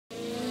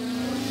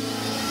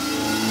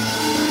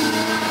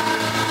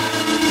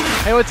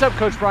Hey, what's up?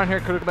 Coach Brian here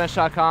at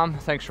criticalbench.com.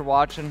 Thanks for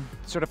watching.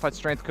 Certified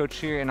strength coach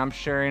here, and I'm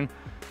sharing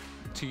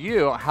to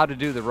you how to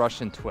do the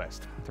Russian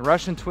twist. The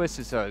Russian twist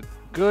is a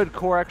good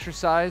core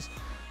exercise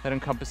that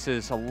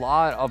encompasses a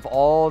lot of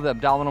all the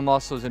abdominal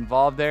muscles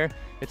involved there.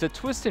 It's a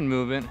twisting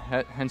movement,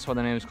 hence why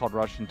the name is called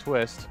Russian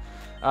twist.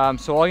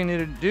 So all you need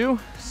to do,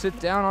 sit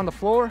down on the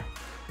floor,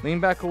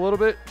 lean back a little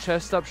bit,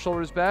 chest up,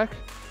 shoulders back.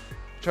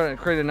 Try to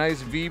create a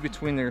nice V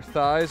between your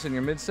thighs and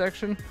your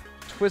midsection.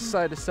 Twist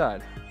side to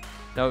side.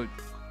 Now,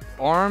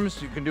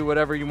 arms, you can do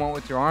whatever you want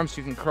with your arms.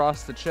 You can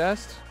cross the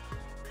chest.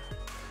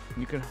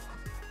 You can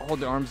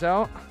hold the arms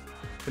out.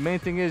 The main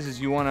thing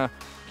is you want to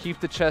keep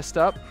the chest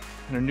up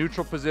in a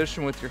neutral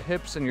position with your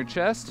hips and your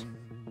chest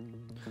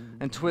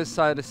and twist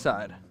side to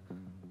side.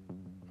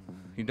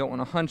 You don't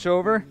want to hunch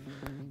over.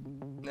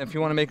 If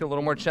you want to make it a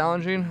little more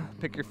challenging,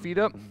 pick your feet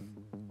up,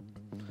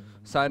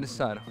 side to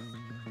side.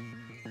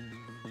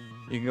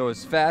 You can go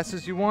as fast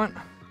as you want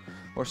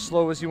or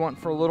slow as you want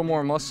for a little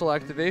more muscle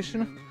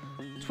activation.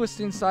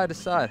 Twisting side to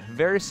side.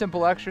 Very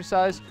simple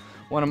exercise.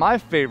 One of my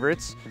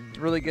favorites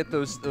to really get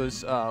those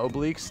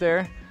obliques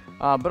there,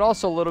 but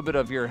also a little bit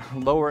of your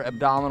lower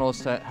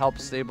abdominals to help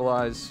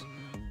stabilize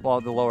the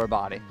lower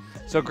body.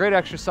 So great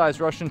exercise,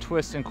 Russian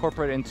twist,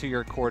 incorporate into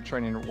your core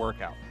training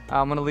workout.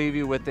 I'm going to leave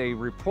you with a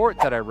report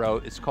that I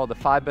wrote. It's called the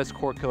 5 Best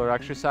Core Killer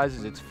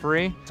Exercises. It's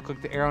free. Just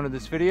click the arrow under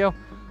this video.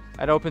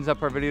 It opens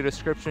up our video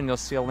description. You'll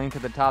see a link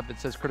at the top that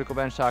says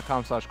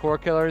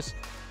criticalbench.com/corekillers.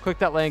 Click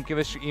that link, give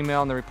us your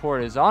email, and the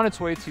report is on its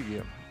way to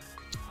you.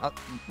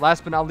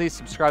 Last but not least,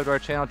 subscribe to our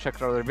channel, check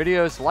out our other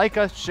videos, like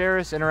us, share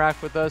us,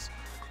 interact with us.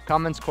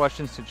 Comments,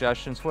 questions,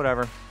 suggestions,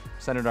 whatever,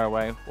 send it our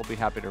way. We'll be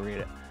happy to read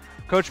it.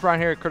 Coach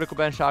Brian here at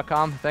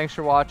criticalbench.com. Thanks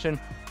for watching,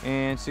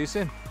 and see you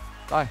soon.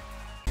 Bye.